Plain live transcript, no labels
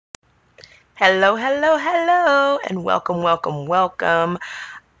Hello, hello, hello, and welcome, welcome, welcome.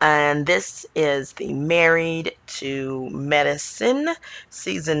 And this is the Married to Medicine,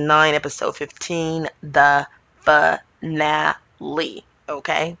 Season 9, Episode 15, the finale.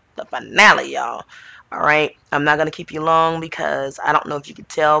 Okay? The finale, y'all. All right. I'm not going to keep you long because I don't know if you can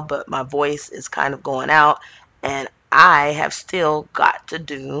tell, but my voice is kind of going out, and I have still got to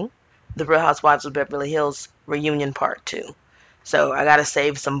do the Real Housewives of Beverly Hills reunion part 2. So I got to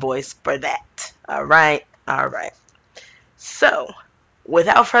save some voice for that. All right. All right. So,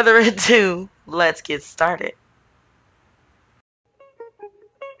 without further ado, let's get started.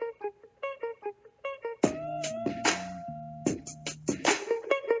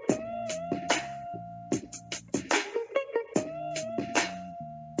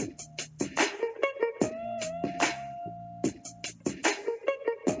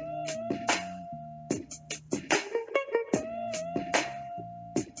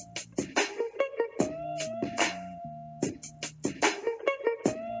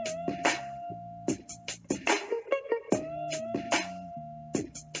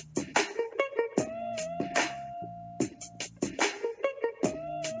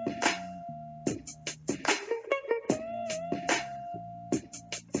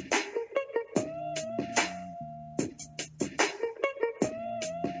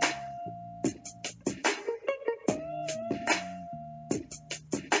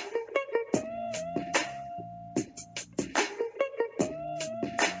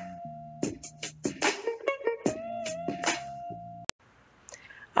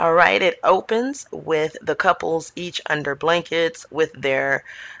 All right, it opens with the couples each under blankets with their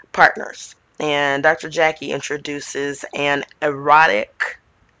partners. And Dr. Jackie introduces an erotic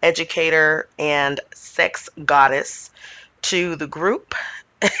educator and sex goddess to the group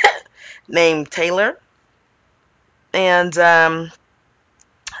named Taylor. And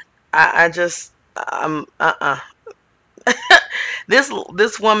I just,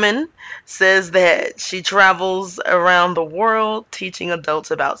 this woman says that she travels around the world teaching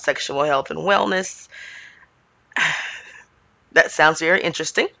adults about sexual health and wellness. That sounds very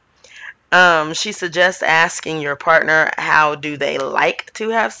interesting. She suggests asking your partner how do they like to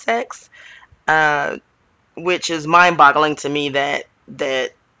have sex, uh, which is mind-boggling to me that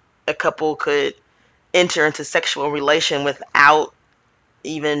a couple could enter into sexual relation without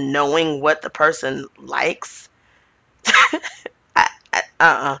even knowing what the person likes.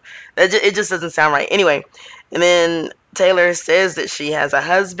 It just doesn't sound right. Anyway, and then Taylor says that she has a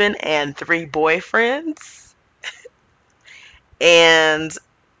husband and 3 boyfriends, and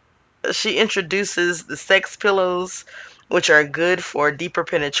she introduces the sex pillows, which are good for deeper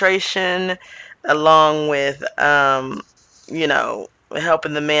penetration, along with, you know,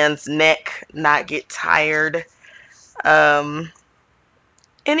 helping the man's neck not get tired. Um,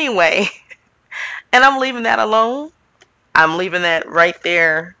 anyway, and I'm leaving that alone. I'm leaving that right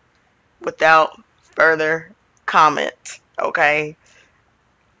there without further comment. Okay,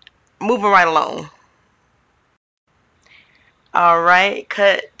 moving right along. All right,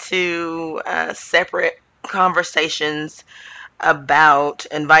 cut to separate conversations about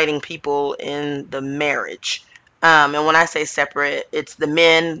inviting people in the marriage. And when I say separate, it's the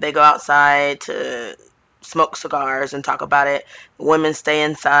men, they go outside to smoke cigars and talk about it. Women stay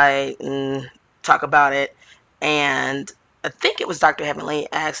inside and talk about it. And I think it was Dr. Heavenly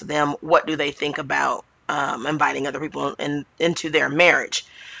asked them what do they think about inviting other people into their marriage.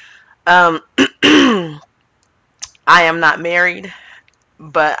 Um, I am not married,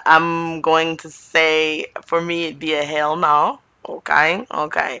 but I'm going to say for me it'd be a hell no. Okay,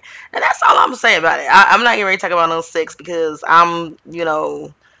 okay. And that's all I'm gonna say about it. I'm not getting ready to talk about no sex because I'm,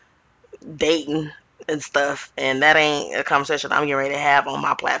 dating and stuff, and that ain't a conversation I'm getting ready to have on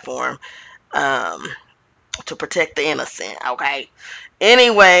my platform um, to protect the innocent. Okay.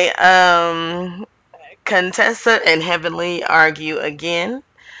 Anyway, Contessa and Heavenly argue again.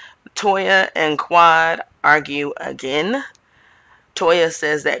 Toya and Quad argue again. Toya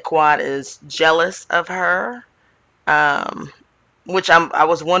says that Quad is jealous of her, um, which I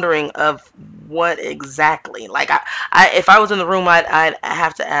was wondering of what exactly. Like, if I was in the room, I'd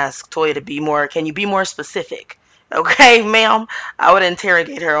have to ask Toya to be more. Can you be more specific? Okay, ma'am. I would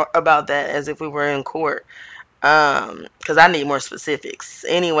interrogate her about that as if we were in court. Because I need more specifics.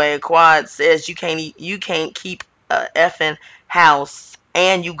 Anyway, Quad says you can't keep a effing house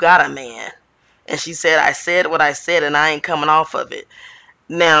and you got a man. And she said, I said what I said and I ain't coming off of it.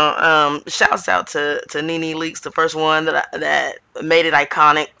 Now, shouts out to Nene Leaks, the first one that made it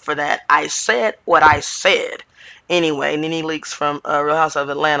iconic for that. I said what I said. Anyway, Nene Leaks from Real House of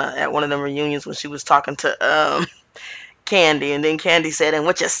Atlanta at one of them reunions when she was talking to Candy, and then Candy said, and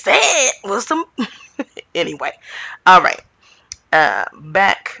what you said was some anyway. All right.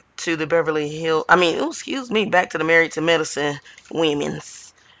 Back to the Beverly Hills. I mean, excuse me, back to the Married to Medicine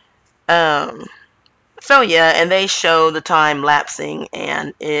women's. Um, so yeah, and they show the time lapsing,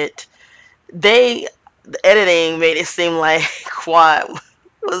 and the editing made it seem like Quad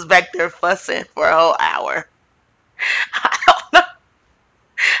was back there fussing for a whole hour. I don't know.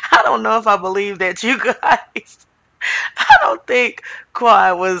 I don't know if I believe that, you guys. I don't think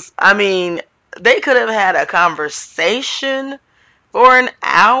Quad was. I mean, they could have had a conversation for an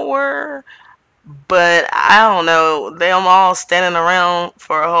hour, but I don't know. Them all standing around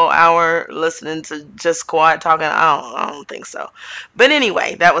for a whole hour listening to just Quad talking. I don't think so. But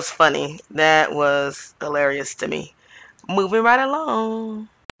anyway, that was funny. That was hilarious to me. Moving right along.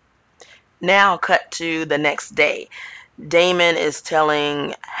 Now, cut to the next day. Damon is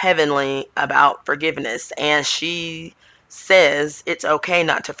telling Heavenly about forgiveness, and she says it's okay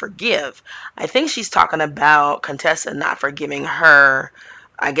not to forgive. I think she's talking about Contessa not forgiving her,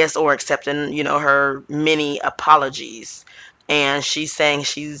 I guess, or accepting, her many apologies. And she's saying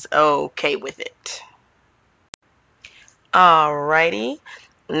she's okay with it. Alrighty.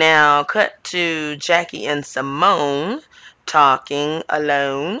 Now, cut to Jackie and Simone talking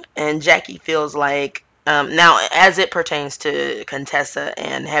alone, and Jackie feels like, now as it pertains to Contessa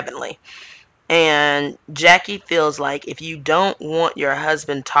and Heavenly, and Jackie feels like if you don't want your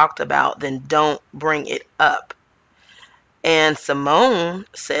husband talked about, then don't bring it up. And Simone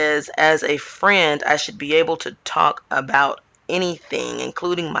says, as a friend, I should be able to talk about anything,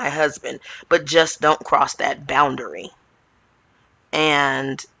 including my husband, but just don't cross that boundary.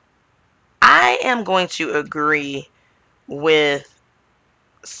 And I am going to agree with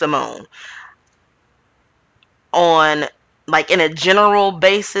Simone on, like, in a general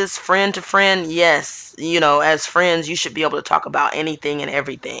basis, friend to friend. Yes, as friends, you should be able to talk about anything and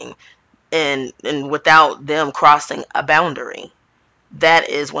everything, and without them crossing a boundary. That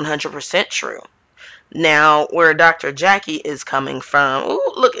is 100% true. Now, where Dr. Jackie is coming from,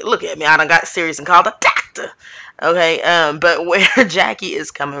 ooh, look at me, I done got serious and called a doctor. Okay, but where Jackie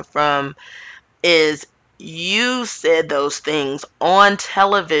is coming from is, you said those things on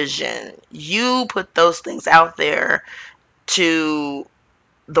television. You put those things out there to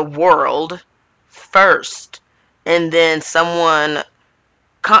the world first, and then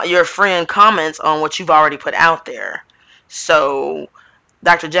your friend comments on what you've already put out there. So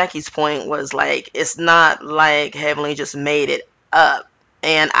Dr. Jackie's point was like, it's not like Heavenly just made it up.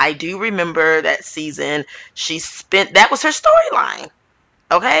 And I do remember that season that was her storyline.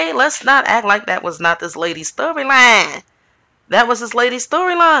 Okay, let's not act like that was not this lady's storyline. That was this lady's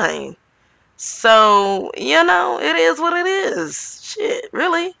storyline. So, it is what it is. Shit,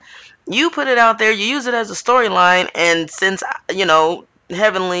 really. You put it out there, you use it as a storyline, and since,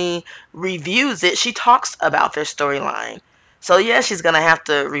 Heavenly reviews it, she talks about their storyline. So, yeah, she's going to have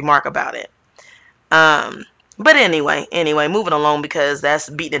to remark about it. But anyway, moving along, because that's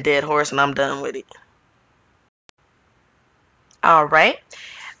beating a dead horse and I'm done with it. All right.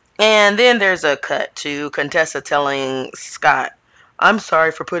 And then there's a cut to Contessa telling Scott, I'm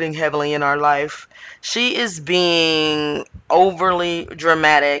sorry for putting Heavenly in our life. She is being overly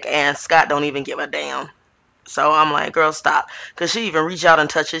dramatic, and Scott don't even give a damn. So I'm like, girl, stop. Because she even reached out and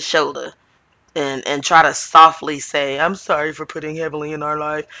touched his shoulder and try to softly say, I'm sorry for putting Heavenly in our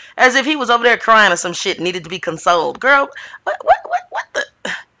life. As if he was over there crying or some shit, needed to be consoled. Girl, what the...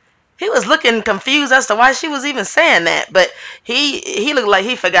 He was looking confused as to why she was even saying that, but he looked like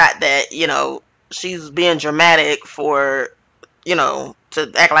he forgot that, she's being dramatic for, to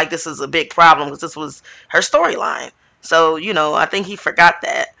act like this is a big problem, because this was her storyline. So, I think he forgot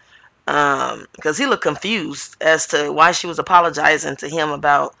that, because he looked confused as to why she was apologizing to him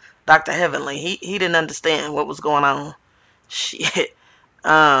about Dr. Heavenly. He didn't understand what was going on. Shit.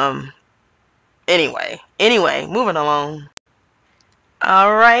 Anyway, moving along.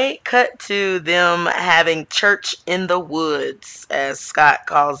 Alright, cut to them having church in the woods, as Scott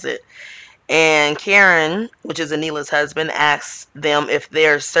calls it. And Karen, which is Anila's husband, asks them if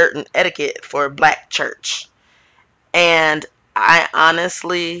there's certain etiquette for black church. And I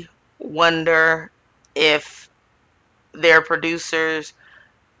honestly wonder if their producers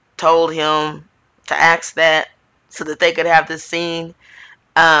told him to ask that so that they could have this scene.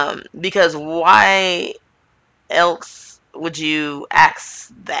 Because why else would you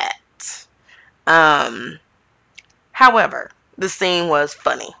ask that? However, the scene was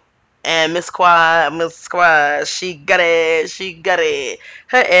funny. And Miss Quad, she got it.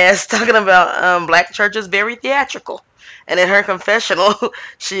 Her ass talking about black church is very theatrical. And in her confessional,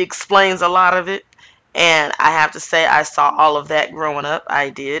 she explains a lot of it. And I have to say, I saw all of that growing up. I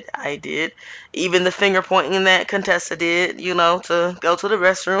did. I did. Even the finger pointing that Contessa did, to go to the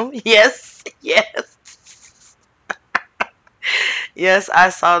restroom. Yes. Yes. Yes, I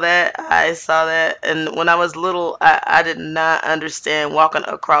saw that. I saw that. And when I was little, I did not understand walking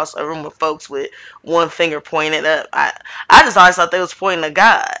across a room of folks with one finger pointed up. I just always thought they was pointing to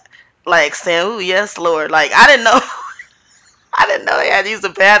God. Like saying, "Ooh, yes, Lord." Like I didn't know I didn't know they had to use the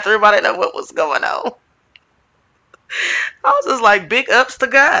bathroom. I didn't know what was going on. I was just like, big ups to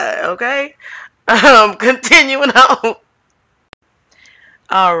God, okay? Continuing on.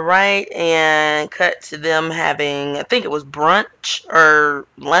 All right, and cut to them having, I think it was brunch or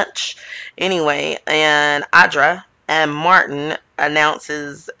lunch. Anyway, and Audra and Martin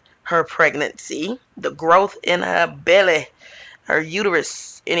announces her pregnancy, the growth in her belly, her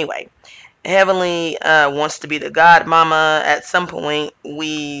uterus. Anyway, Heavenly wants to be the godmama. At some point,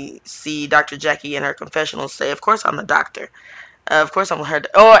 we see Dr. Jackie in her confessional say, "Of course, I'm the doctor. Of course, I'm her."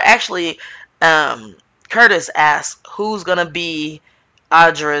 Or actually, Curtis asks, "Who's gonna be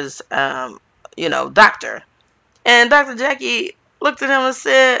Audra's, doctor?" And Dr. Jackie looked at him and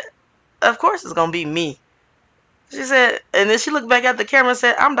said, "Of course, it's gonna be me." She said, and then she looked back at the camera and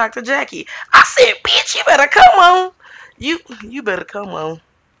said, "I'm Dr. Jackie." I said, "Bitch, you better come on. You better come on.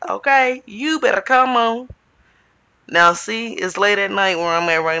 Okay, you better come on." Now, see, it's late at night where I'm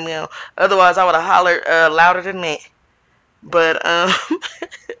at right now. Otherwise, I would have hollered louder than that. But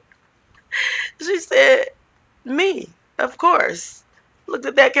she said, "Me, of course." Looked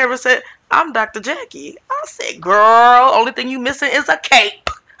at that camera and said, "I'm Dr. Jackie." I said, "Girl, only thing you missing is a cape."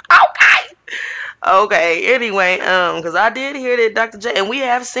 Okay. Okay. Anyway, because I did hear that Dr. J, and we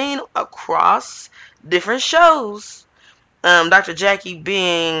have seen across different shows, Dr. Jackie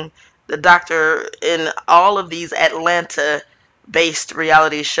being the doctor in all of these Atlanta-based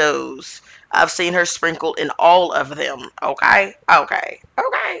reality shows. I've seen her sprinkled in all of them. Okay, okay,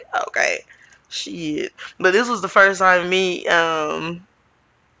 okay, okay. Shit. But this was the first time me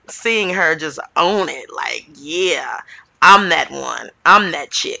seeing her just own it. Like, yeah, I'm that one. I'm that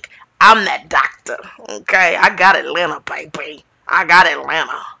chick. I'm that doctor. Okay, I got Atlanta, baby. I got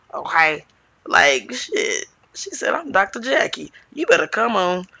Atlanta. Okay, like shit. She said, "I'm Dr. Jackie. You better come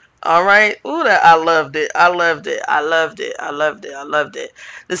on." All right. Ooh, that I loved it. I loved it. I loved it. I loved it. I loved it.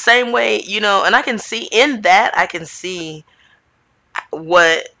 The same way, and I can see in that. I can see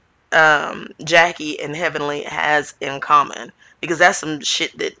what Jackie and Heavenly has in common, because that's some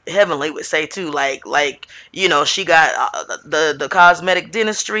shit that Heavenly would say too. Like she got the cosmetic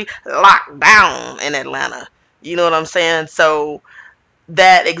dentistry locked down in Atlanta. You know what I'm saying? So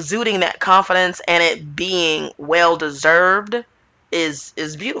that exuding that confidence and it being well deserved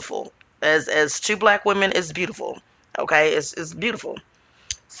is beautiful. As two black women, it's beautiful. Okay, it's beautiful.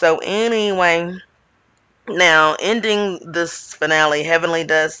 So anyway. Now, ending this finale, Heavenly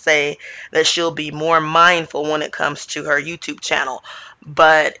does say that she'll be more mindful when it comes to her YouTube channel.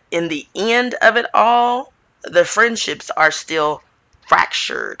 But in the end of it all, the friendships are still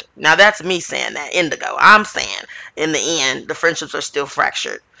fractured. Now, that's me saying that, Indigo. I'm saying in the end, the friendships are still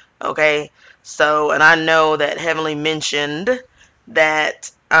fractured. Okay? So, and I know that Heavenly mentioned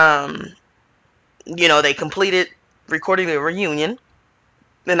that, they completed recording the reunion,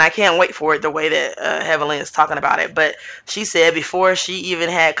 and I can't wait for it the way that Heavenly is talking about it. But she said before she even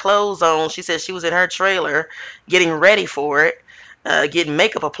had clothes on, she said she was in her trailer getting ready for it, getting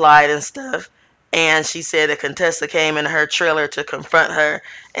makeup applied and stuff. And she said that Contessa came in her trailer to confront her.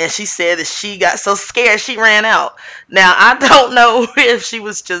 And she said that she got so scared she ran out. Now, I don't know if she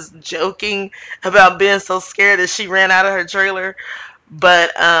was just joking about being so scared that she ran out of her trailer.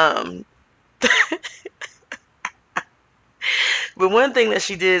 But but one thing that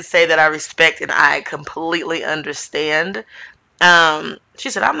she did say that I respect and I completely understand, she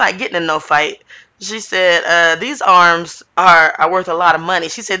said, "I'm not getting in no fight." She said, "These arms are worth a lot of money."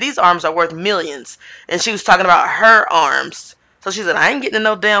 She said, "These arms are worth millions." And she was talking about her arms. So she said, "I ain't getting in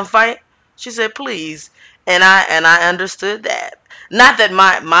no damn fight." She said, "Please." And I understood that. Not that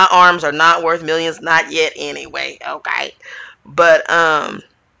my arms are not worth millions, not yet anyway, okay? But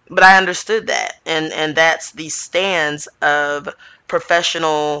but I understood that. And that's the stance of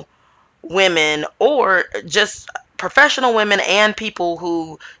professional women, or just professional women and people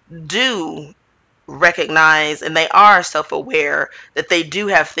who do recognize and they are self-aware that they do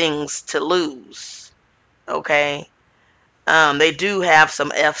have things to lose. Okay, they do have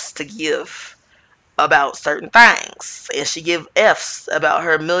some F's to give about certain things, and she give F's about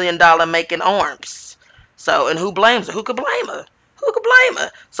her $1 million making arms. So, and who blames her? Who could blame her? Who could blame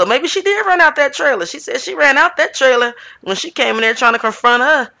her? So maybe she did run out that trailer. She said she ran out that trailer when she came in there trying to confront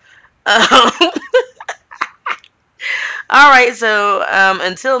her. Um, All right, so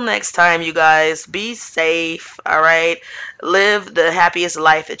until next time, you guys, be safe. All right, live the happiest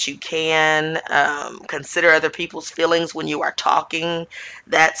life that you can. Consider other people's feelings when you are talking.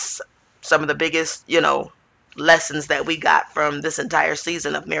 That's some of the biggest, lessons that we got from this entire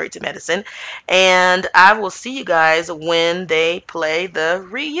season of Married to Medicine. And I will see you guys when they play the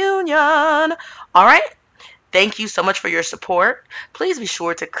reunion. All right. Thank you so much for your support. Please be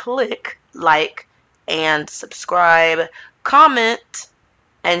sure to click like and subscribe, comment,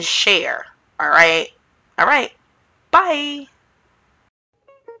 and share. All right. All right. Bye.